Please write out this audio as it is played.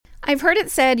I've heard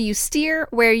it said you steer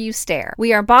where you stare.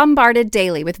 We are bombarded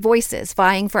daily with voices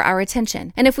vying for our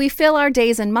attention. And if we fill our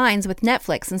days and minds with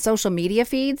Netflix and social media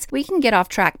feeds, we can get off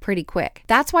track pretty quick.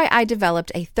 That's why I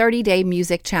developed a 30-day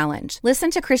music challenge.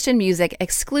 Listen to Christian music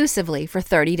exclusively for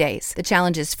 30 days. The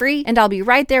challenge is free, and I'll be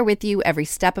right there with you every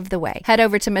step of the way. Head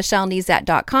over to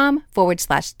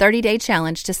michellenezat.com/30-day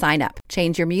challenge to sign up.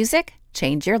 Change your music,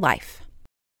 change your life.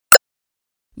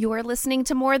 You're listening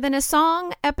to More Than a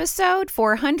Song, episode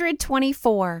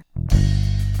 424.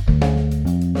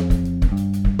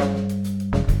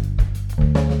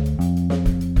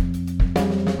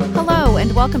 Hello,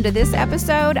 and welcome to this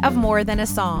episode of More Than a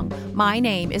Song. My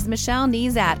name is Michelle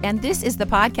Nezat, and this is the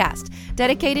podcast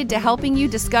dedicated to helping you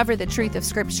discover the truth of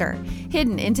Scripture,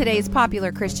 hidden in today's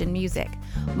popular Christian music.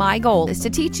 My goal is to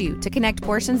teach you to connect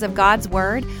portions of God's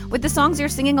Word with the songs you're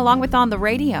singing along with on the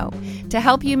radio, to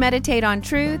help you meditate on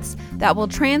truths that will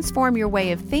transform your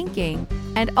way of thinking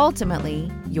and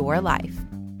ultimately your life.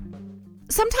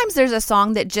 Sometimes there's a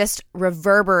song that just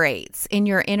reverberates in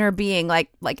your inner being like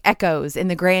echoes in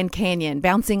the Grand Canyon,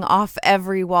 bouncing off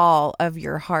every wall of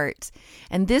your heart.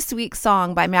 And this week's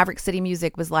song by Maverick City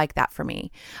Music was like that for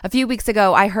me. A few weeks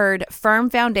ago, I heard Firm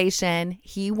Foundation,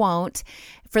 He Won't,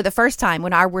 for the first time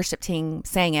when our worship team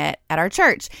sang it at our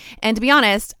church. And to be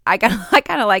honest, I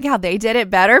kind of like how they did it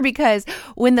better, because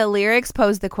when the lyrics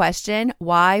posed the question,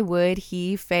 why would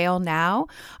he fail now?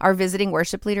 Our visiting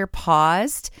worship leader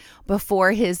paused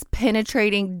before his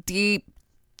penetrating, deep,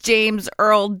 James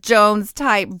Earl Jones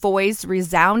type voice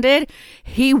resounded.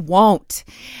 He won't.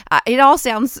 It all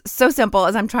sounds so simple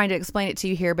as I'm trying to explain it to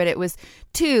you here, but it was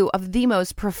two of the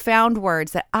most profound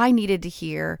words that I needed to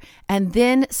hear and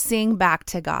then sing back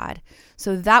to God.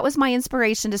 So that was my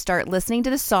inspiration to start listening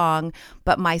to the song,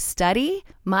 but my study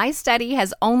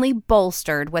has only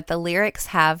bolstered what the lyrics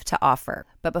have to offer.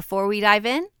 But before we dive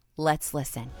in, let's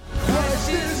listen.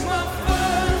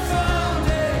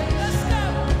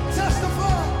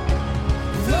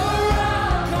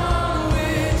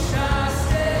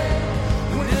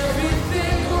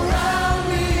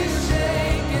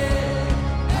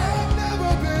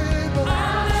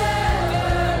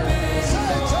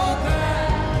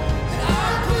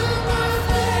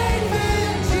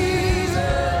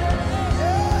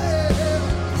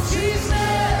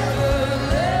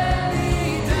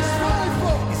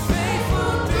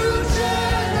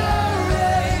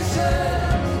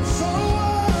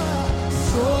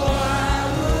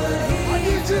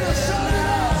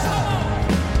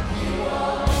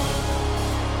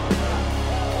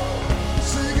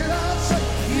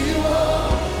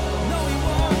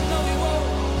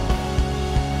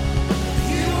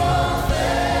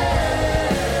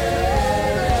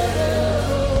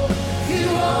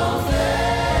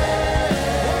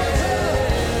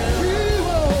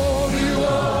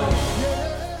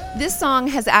 This song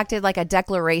has acted like a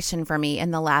declaration for me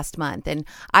in the last month, and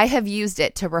I have used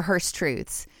it to rehearse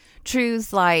truths.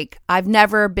 Truths like, I've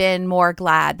never been more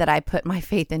glad that I put my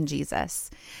faith in Jesus.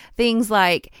 Things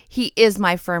like, He is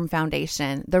my firm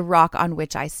foundation, the rock on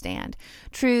which I stand.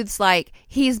 Truths like,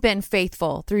 He's been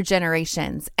faithful through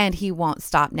generations, and He won't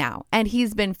stop now. And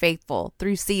He's been faithful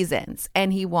through seasons,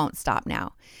 and He won't stop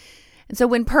now. And so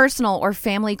when personal or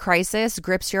family crisis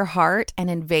grips your heart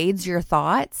and invades your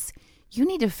thoughts, you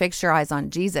need to fix your eyes on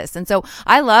Jesus. And so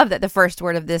I love that the first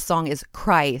word of this song is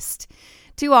Christ.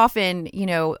 Too often,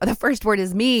 the first word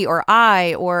is me or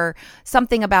I or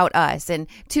something about us. And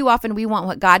too often we want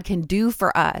what God can do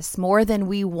for us more than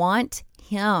we want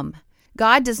Him.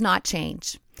 God does not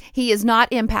change. He is not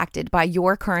impacted by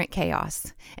your current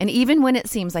chaos. And even when it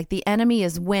seems like the enemy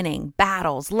is winning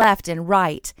battles left and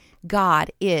right, God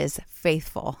is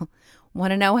faithful.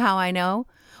 Want to know how I know?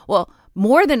 Well,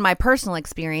 more than my personal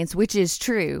experience, which is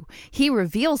true, He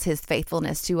reveals His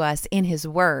faithfulness to us in His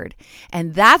Word.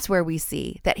 And that's where we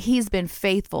see that He's been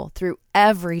faithful through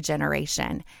every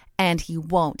generation, and He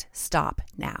won't stop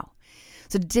now.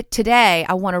 So today,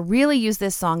 I want to really use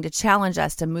this song to challenge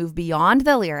us to move beyond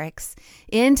the lyrics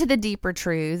into the deeper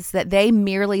truths that they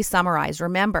merely summarize.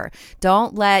 Remember,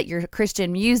 don't let your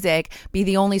Christian music be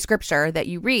the only scripture that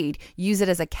you read. Use it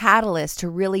as a catalyst to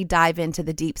really dive into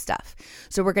the deep stuff.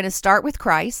 So we're going to start with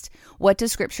Christ. What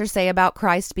does Scripture say about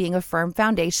Christ being a firm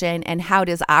foundation, and how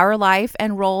does our life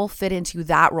and role fit into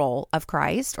that role of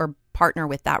Christ, or partner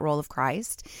with that role of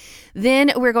Christ.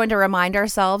 Then we're going to remind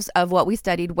ourselves of what we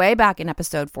studied way back in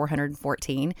episode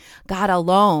 414. God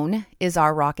alone is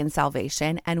our rock and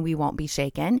salvation, and we won't be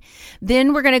shaken.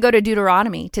 Then we're going to go to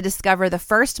Deuteronomy to discover the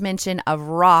first mention of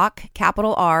rock,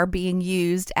 capital R, being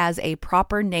used as a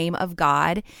proper name of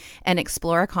God, and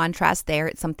explore a contrast there.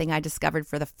 It's something I discovered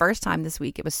for the first time this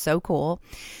week. It was so cool.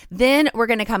 Then we're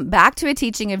going to come back to a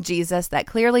teaching of Jesus that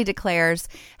clearly declares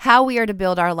how we are to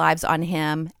build our lives on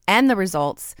Him and the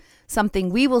results, something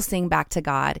we will sing back to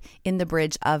God in the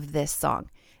bridge of this song.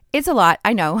 It's a lot,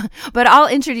 I know, but I'll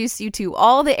introduce you to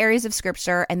all the areas of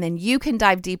Scripture, and then you can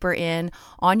dive deeper in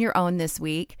on your own this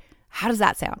week. How does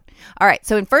that sound? All right,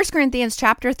 so in 1 Corinthians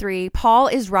chapter 3, Paul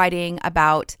is writing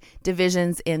about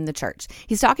divisions in the church.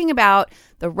 He's talking about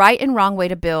the right and wrong way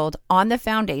to build on the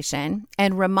foundation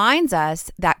and reminds us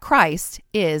that Christ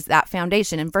is that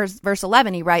foundation. In verse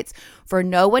 11, he writes, "For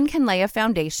no one can lay a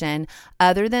foundation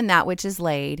other than that which is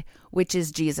laid, which is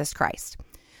Jesus Christ."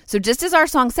 So just as our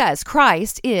song says,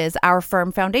 Christ is our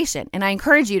firm foundation. And I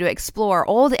encourage you to explore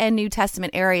Old and New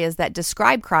Testament areas that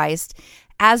describe Christ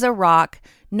as a rock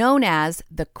known as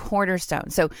the cornerstone.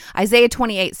 So Isaiah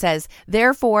 28 says,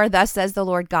 "Therefore, thus says the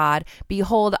Lord God,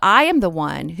 behold, I am the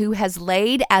one who has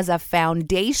laid as a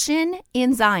foundation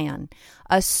in Zion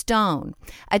a stone,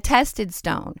 a tested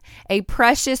stone, a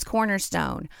precious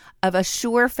cornerstone of a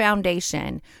sure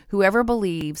foundation. Whoever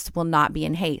believes will not be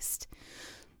in haste."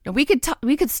 Now, we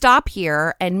could stop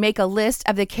here and make a list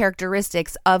of the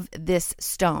characteristics of this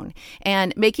stone.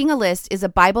 And making a list is a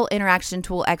Bible interaction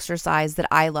tool exercise that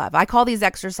I love. I call these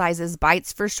exercises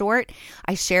bites for short.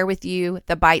 I share with you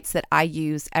the bites that I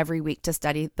use every week to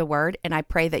study the Word, and I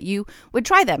pray that you would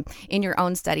try them in your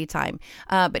own study time.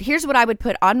 But here's what I would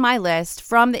put on my list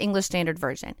from the English Standard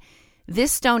Version.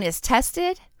 This stone is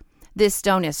tested. This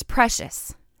stone is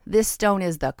precious. This stone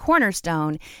is the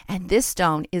cornerstone, and this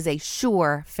stone is a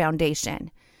sure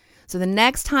foundation. So the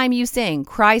next time you sing,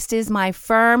 "Christ is my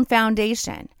firm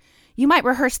foundation," you might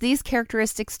rehearse these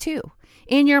characteristics too.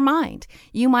 In your mind,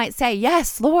 you might say,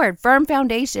 "Yes, Lord, firm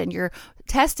foundation. You're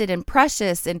tested and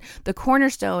precious, and the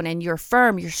cornerstone, and you're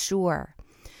firm, you're sure."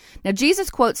 Now, Jesus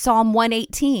quotes Psalm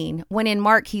 118 when in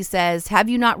Mark he says, "Have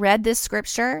you not read this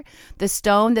scripture? The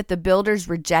stone that the builders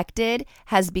rejected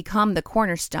has become the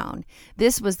cornerstone.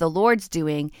 This was the Lord's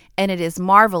doing, and it is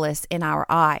marvelous in our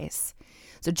eyes."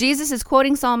 So Jesus is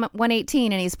quoting Psalm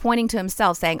 118, and he's pointing to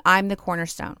himself saying, "I'm the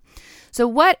cornerstone." So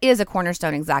what is a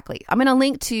cornerstone exactly? I'm going to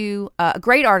link to a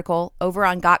great article over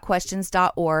on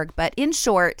gotquestions.org, but in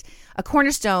short, a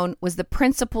cornerstone was the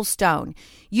principal stone,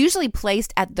 usually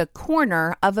placed at the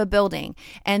corner of a building.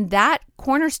 And that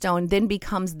cornerstone then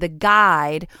becomes the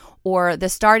guide or the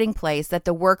starting place that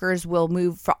the workers will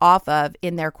move off of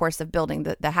in their course of building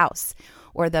the house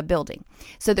or the building.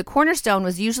 So the cornerstone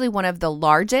was usually one of the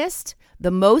largest, the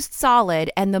most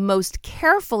solid, and the most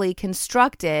carefully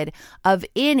constructed of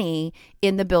any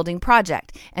in the building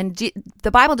project. And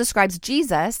the Bible describes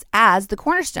Jesus as the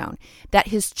cornerstone that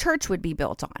his church would be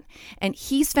built on. And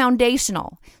he's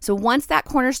foundational. So once that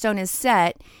cornerstone is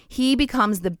set, he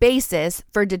becomes the basis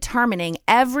for determining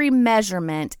every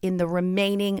measurement in the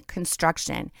remaining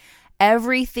construction.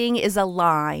 Everything is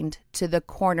aligned to the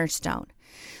cornerstone.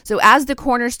 So as the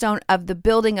cornerstone of the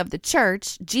building of the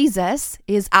church, Jesus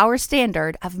is our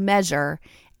standard of measure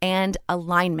and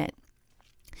alignment.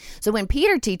 So when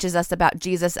Peter teaches us about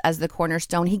Jesus as the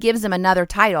cornerstone, he gives him another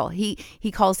title. He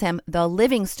calls him the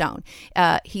living stone.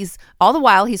 He's all the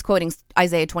while he's quoting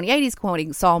Isaiah 28. He's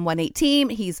quoting Psalm 118.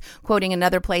 He's quoting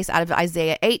another place out of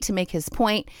Isaiah 8 to make his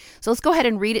point. So let's go ahead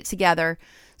and read it together,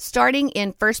 starting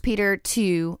in 1 Peter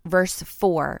 2, verse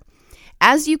 4.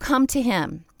 "As you come to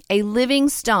him, a living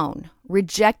stone,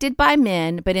 rejected by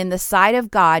men, but in the sight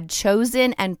of God,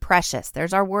 chosen and precious."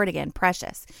 There's our word again,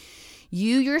 precious.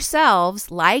 "You yourselves,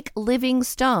 like living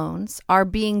stones, are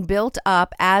being built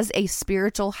up as a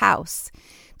spiritual house,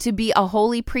 to be a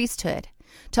holy priesthood,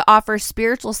 to offer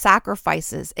spiritual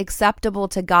sacrifices acceptable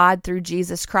to God through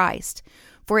Jesus Christ.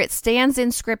 For it stands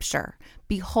in Scripture,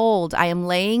 'Behold, I am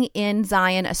laying in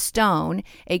Zion a stone,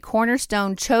 a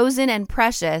cornerstone chosen and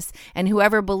precious, and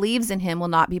whoever believes in him will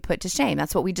not be put to shame.'"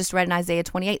 That's what we just read in Isaiah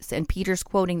 28, and Peter's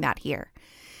quoting that here.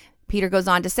 Peter goes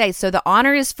on to say, "So the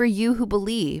honor is for you who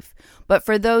believe, but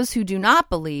for those who do not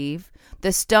believe,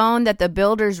 the stone that the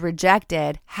builders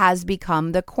rejected has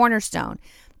become the cornerstone."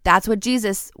 That's what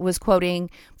Jesus was quoting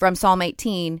from Psalm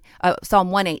 118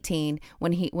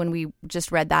 when we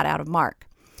just read that out of Mark.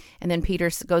 And then Peter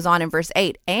goes on in verse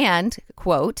 8, and,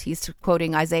 quote, he's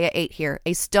quoting Isaiah 8 here,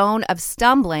 "a stone of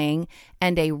stumbling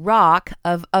and a rock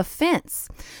of offense."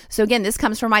 So again, this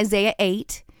comes from Isaiah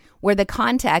 8. where the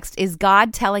context is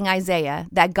God telling Isaiah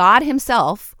that God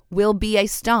himself will be a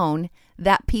stone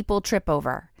that people trip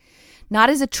over. Not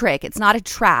as a trick, it's not a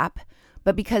trap,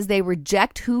 but because they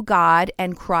reject who God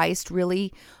and Christ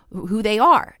really, who they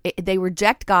are. They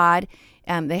reject God.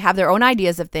 They have their own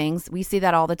ideas of things. We see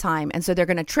that all the time. And so they're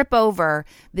going to trip over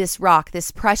this rock,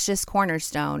 this precious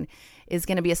cornerstone is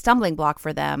going to be a stumbling block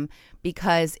for them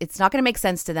because it's not going to make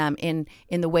sense to them in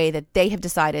the way that they have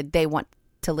decided they want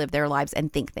to live their lives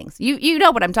and think things. You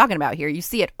know what I'm talking about here. You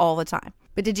see it all the time.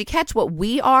 But did you catch what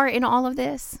we are in all of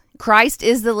this? Christ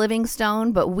is the living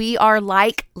stone, but we are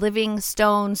like living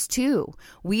stones too.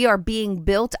 We are being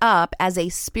built up as a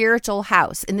spiritual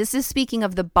house. And this is speaking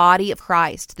of the body of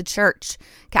Christ, the church,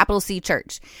 capital C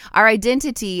church. Our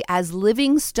identity as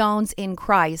living stones in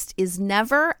Christ is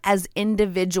never as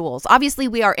individuals. Obviously,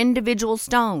 we are individual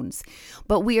stones,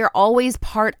 but we are always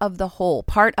part of the whole,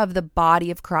 part of the body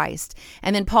of Christ.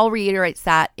 And then Paul reiterates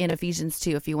that in Ephesians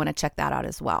 2, if you want to check that out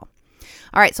as well.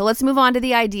 All right, so let's move on to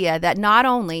the idea that not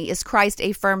only is Christ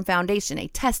a firm foundation, a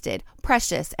tested,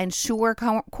 precious, and sure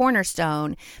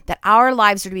cornerstone, that our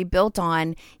lives are to be built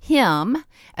on him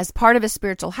as part of a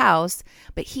spiritual house,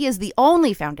 but he is the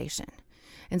only foundation.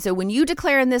 And so when you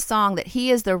declare in this song that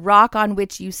he is the rock on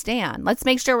which you stand, let's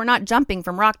make sure we're not jumping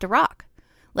from rock to rock.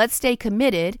 Let's stay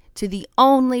committed to the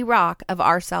only rock of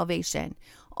our salvation.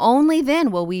 Only then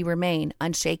will we remain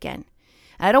unshaken.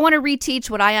 I don't want to reteach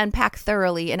what I unpack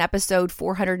thoroughly in episode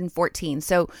 414.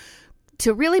 So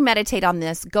to really meditate on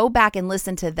this, go back and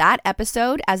listen to that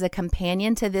episode as a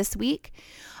companion to this week.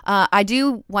 I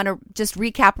do want to just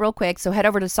recap real quick. So head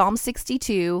over to Psalm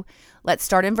 62. Let's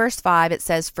start in verse 5. It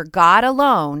says, "For God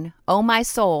alone, O my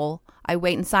soul, I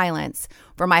wait in silence,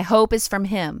 for my hope is from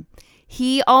him.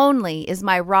 He only is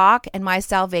my rock and my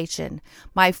salvation.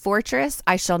 My fortress,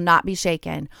 I shall not be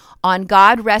shaken. On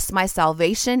God rests my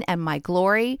salvation and my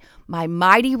glory. My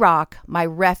mighty rock, my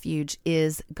refuge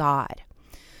is God."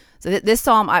 So this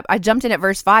psalm, I jumped in at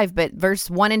verse 5, but verse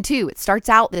 1 and 2, it starts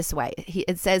out this way.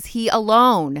 It says, he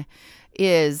alone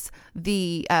is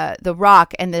the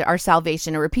rock and our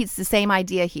salvation. It repeats the same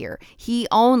idea here. He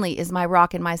only is my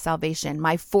rock and my salvation,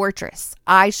 my fortress.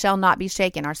 I shall not be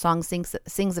shaken. Our song sings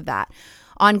of that.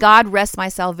 On God rests my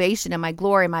salvation and my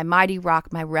glory, my mighty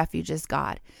rock, my refuge is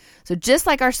God. So just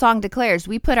like our song declares,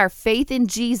 we put our faith in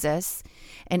Jesus,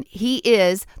 and he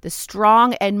is the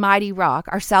strong and mighty rock.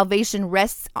 Our salvation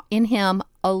rests in him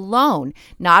alone,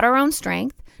 not our own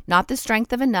strength, not the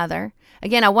strength of another.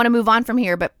 Again, I want to move on from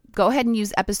here, but go ahead and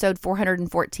use episode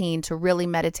 414 to really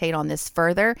meditate on this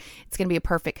further. It's going to be a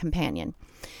perfect companion.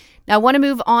 Now, I want to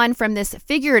move on from this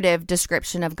figurative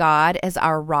description of God as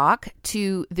our rock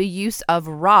to the use of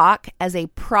rock as a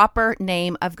proper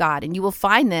name of God. And you will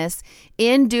find this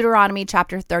in Deuteronomy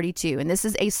chapter 32. And this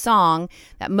is a song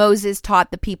that Moses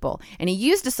taught the people. And he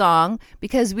used a song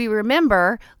because we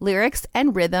remember lyrics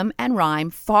and rhythm and rhyme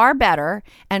far better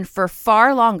and for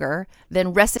far longer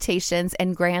than recitations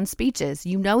and grand speeches.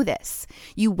 You know this.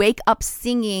 You wake up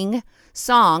singing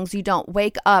songs. You don't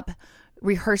wake up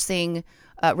rehearsing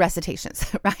recitations,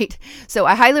 right? So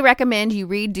I highly recommend you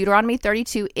read Deuteronomy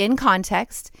 32 in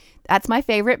context. That's my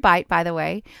favorite bite, by the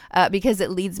way, because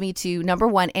it leads me to, number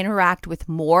one, interact with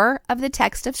more of the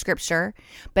text of Scripture,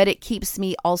 but it keeps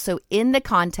me also in the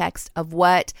context of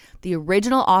what the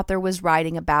original author was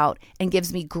writing about and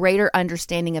gives me greater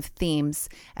understanding of themes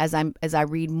as I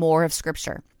read more of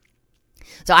Scripture.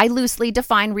 So I loosely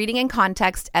define reading in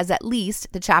context as at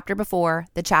least the chapter before,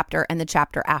 the chapter, and the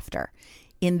chapter after.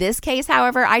 In this case,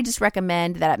 however, I just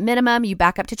recommend that at minimum you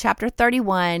back up to chapter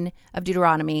 31 of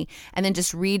Deuteronomy and then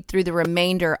just read through the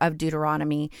remainder of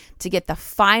Deuteronomy to get the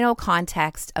final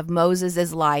context of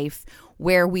Moses' life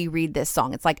where we read this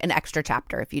song. It's like an extra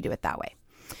chapter if you do it that way.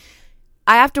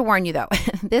 I have to warn you though,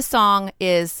 this song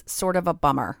is sort of a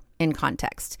bummer in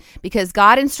context because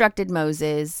God instructed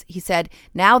Moses. He said,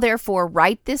 "Now therefore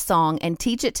write this song and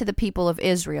teach it to the people of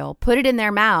Israel. Put it in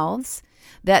their mouths,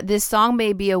 that this song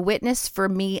may be a witness for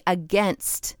me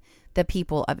against the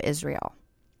people of Israel."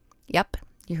 Yep,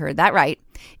 you heard that right.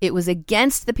 It was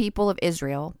against the people of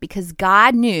Israel because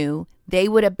God knew they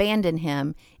would abandon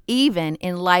him even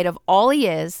in light of all he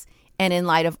is and in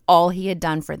light of all he had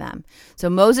done for them. So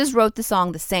Moses wrote the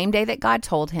song the same day that God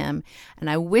told him, and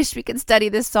I wish we could study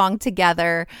this song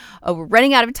together. We're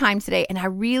running out of time today, and I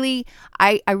really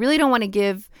don't want to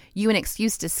give you an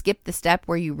excuse to skip the step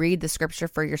where you read the scripture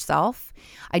for yourself.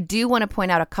 I do want to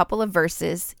point out a couple of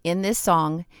verses in this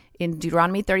song in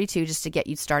Deuteronomy 32 just to get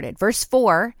you started. Verse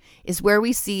 4 is where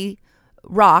we see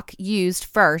rock used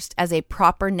first as a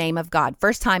proper name of God,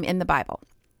 first time in the Bible.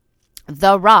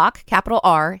 The rock, capital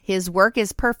R, his work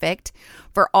is perfect,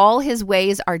 for all his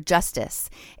ways are justice,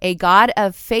 a God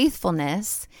of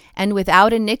faithfulness and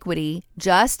without iniquity,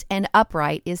 just and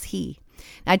upright is he.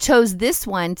 I chose this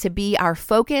one to be our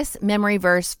focus memory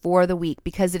verse for the week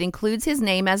because it includes his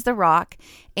name as the rock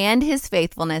and his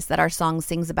faithfulness that our song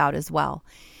sings about as well.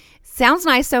 Sounds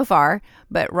nice so far,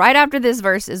 but right after this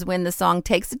verse is when the song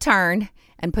takes a turn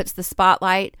and puts the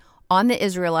spotlight on the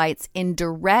Israelites in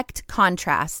direct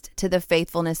contrast to the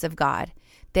faithfulness of God.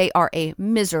 They are a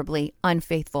miserably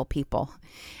unfaithful people.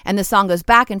 And the song goes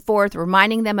back and forth,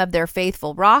 reminding them of their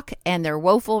faithful rock and their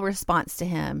woeful response to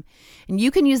him. And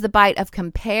you can use the bite of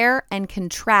compare and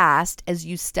contrast as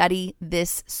you study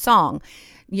this song.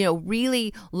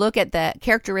 Really look at the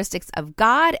characteristics of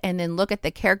God and then look at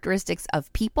the characteristics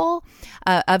of people,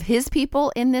 of his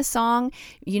people in this song.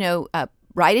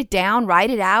 Write it down, write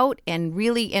it out, and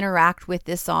really interact with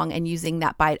this song and using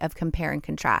that bite of compare and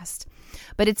contrast.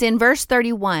 But it's in verse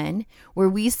 31 where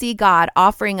we see God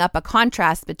offering up a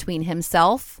contrast between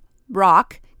himself,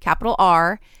 rock, capital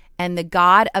R, and the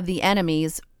God of the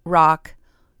enemies, rock,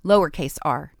 lowercase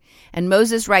r. And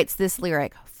Moses writes this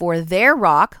lyric, "For their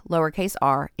rock, lowercase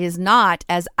r, is not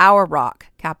as our rock,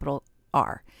 capital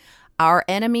R. Our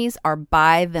enemies are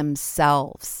by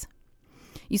themselves."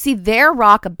 You see, their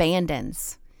rock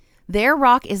abandons. Their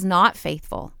rock is not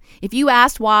faithful. If you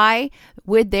asked why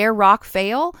would their rock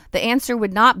fail, the answer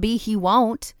would not be he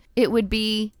won't. It would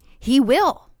be he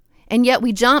will. And yet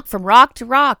we jump from rock to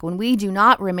rock when we do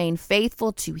not remain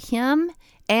faithful to him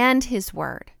and his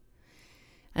word.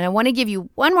 And I want to give you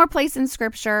one more place in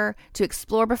scripture to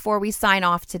explore before we sign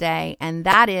off today, and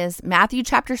that is Matthew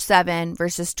chapter 7,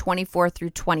 verses 24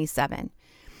 through 27.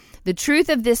 The truth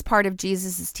of this part of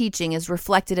Jesus' teaching is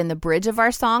reflected in the bridge of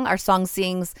our song. Our song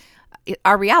sings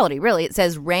our reality, really. It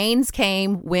says, "Rains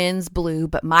came, winds blew,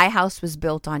 but my house was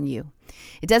built on you."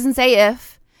 It doesn't say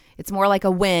if, it's more like a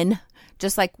when,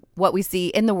 just like what we see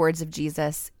in the words of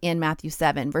Jesus in Matthew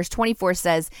 7. Verse 24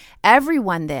 says,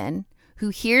 "Everyone then who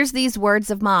hears these words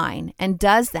of mine and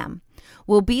does them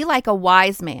will be like a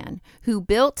wise man who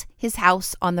built his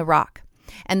house on the rock.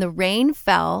 And the rain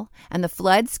fell, and the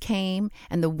floods came,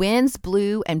 and the winds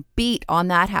blew and beat on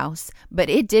that house, but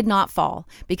it did not fall,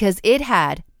 because it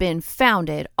had been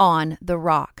founded on the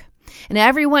rock. And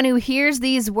everyone who hears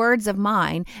these words of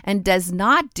mine and does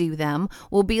not do them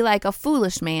will be like a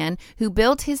foolish man who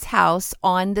built his house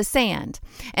on the sand.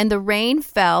 And the rain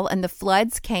fell, and the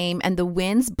floods came, and the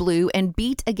winds blew and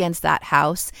beat against that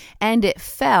house, and it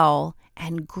fell,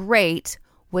 and great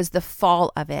was the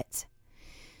fall of it."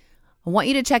 I want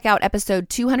you to check out episode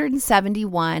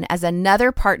 271 as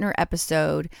another partner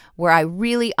episode where I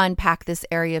really unpack this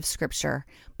area of scripture.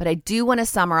 But I do want to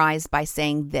summarize by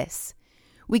saying this.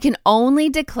 We can only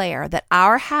declare that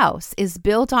our house is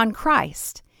built on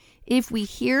Christ if we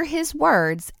hear his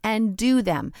words and do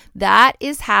them. That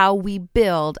is how we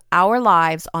build our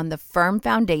lives on the firm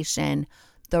foundation,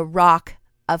 the rock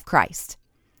of Christ.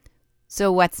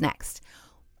 So what's next?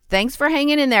 Thanks for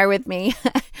hanging in there with me.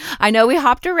 I know we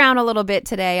hopped around a little bit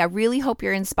today. I really hope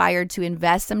you're inspired to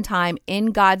invest some time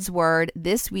in God's word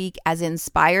this week as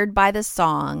inspired by the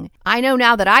song. I know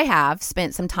now that I have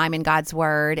spent some time in God's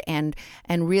word and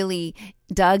really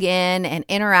dug in and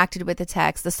interacted with the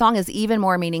text. The song is even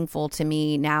more meaningful to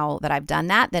me now that I've done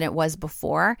that than it was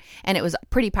before, and it was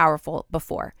pretty powerful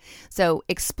before. So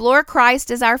explore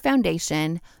Christ as our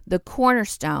foundation, the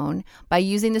cornerstone, by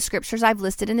using the scriptures I've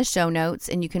listed in the show notes,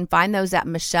 and you can find those at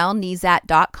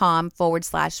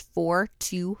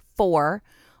michellenezat.com/424,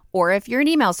 or if you're an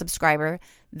email subscriber,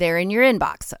 they're in your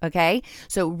inbox, okay?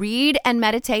 So read and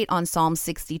meditate on Psalm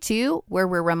 62, where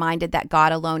we're reminded that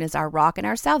God alone is our rock and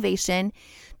our salvation.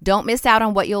 Don't miss out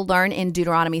on what you'll learn in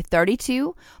Deuteronomy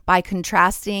 32 by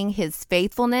contrasting his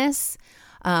faithfulness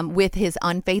with his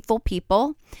unfaithful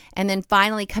people. And then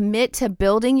finally, commit to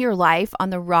building your life on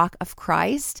the rock of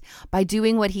Christ by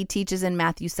doing what he teaches in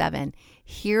Matthew 7.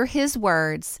 Hear his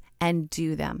words and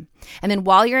do them. And then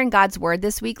while you're in God's word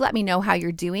this week, let me know how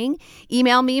you're doing.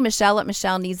 Email me,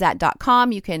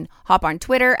 michelle@michellenezat.com. You can hop on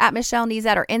Twitter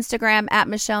 @MichelleNezat or Instagram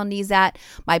 @MichelleNezat.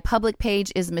 My public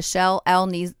page is Michelle L.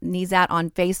 Nezat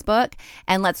on Facebook.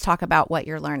 And let's talk about what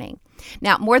you're learning.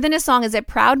 Now, More Than a Song is a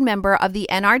proud member of the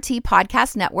NRT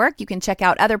Podcast Network. You can check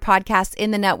out other podcasts in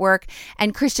the network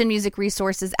and Christian music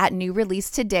resources at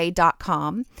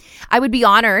newreleasetoday.com. I would be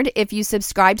honored if you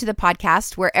subscribe to the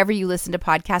podcast wherever you listen to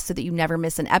podcasts so that you never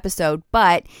miss an episode. episode.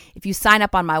 But if you sign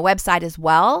up on my website as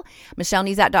well,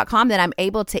 michellenezat.com, then I'm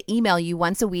able to email you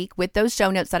once a week with those show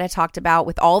notes that I talked about,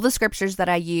 with all the scriptures that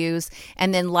I use,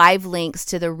 and then live links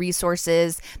to the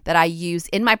resources that I use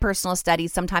in my personal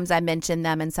studies. Sometimes I mention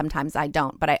them and sometimes I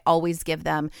don't, but I always give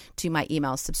them to my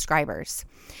email subscribers.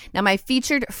 Now, my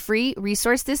featured free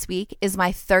resource this week is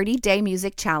my 30-day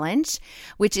music challenge,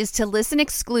 which is to listen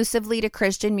exclusively to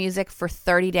Christian music for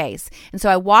 30 days. And so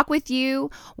I walk with you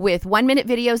with 1-minute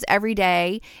videos every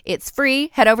day. It's free.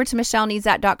 Head over to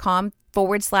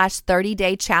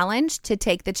michellenezat.com/30-day challenge to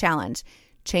take the challenge.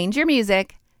 Change your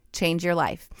music, change your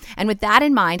life. And with that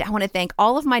in mind, I want to thank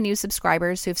all of my new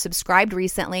subscribers who've subscribed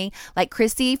recently, like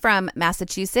Chrissy from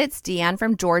Massachusetts, Deanne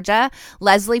from Georgia,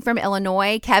 Leslie from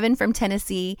Illinois, Kevin from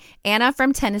Tennessee, Anna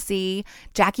from Tennessee,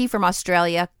 Jackie from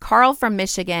Australia, Carl from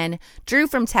Michigan, Drew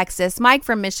from Texas, Mike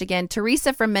from Michigan,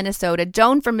 Teresa from Minnesota,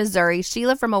 Joan from Missouri,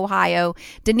 Sheila from Ohio,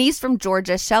 Denise from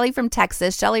Georgia, Shelly from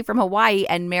Texas, Shelly from Hawaii,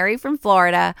 and Mary from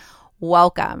Florida.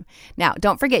 Welcome. Now,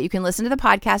 don't forget, you can listen to the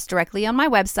podcast directly on my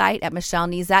website at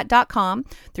michellenezat.com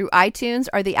through iTunes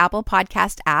or the Apple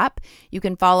Podcast app. You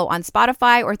can follow on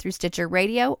Spotify or through Stitcher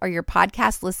Radio or your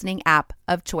podcast listening app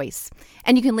of choice.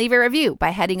 And you can leave a review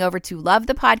by heading over to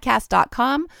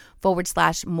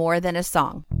lovethepodcast.com/more than a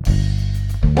song.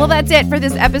 Well, that's it for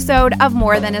this episode of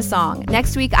More Than a Song.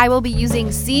 Next week, I will be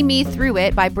using See Me Through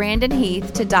It by Brandon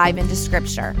Heath to dive into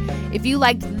scripture. If you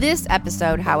liked this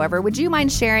episode, however, would you mind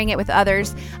sharing it with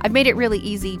others? I've made it really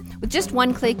easy. With just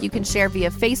one click, you can share via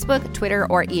Facebook, Twitter,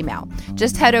 or email.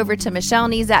 Just head over to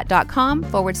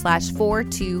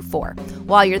michellenezat.com/424.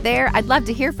 While you're there, I'd love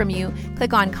to hear from you.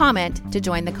 Click on comment to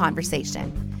join the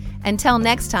conversation. Until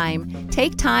next time,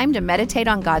 take time to meditate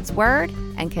on God's word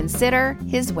and consider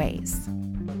his ways.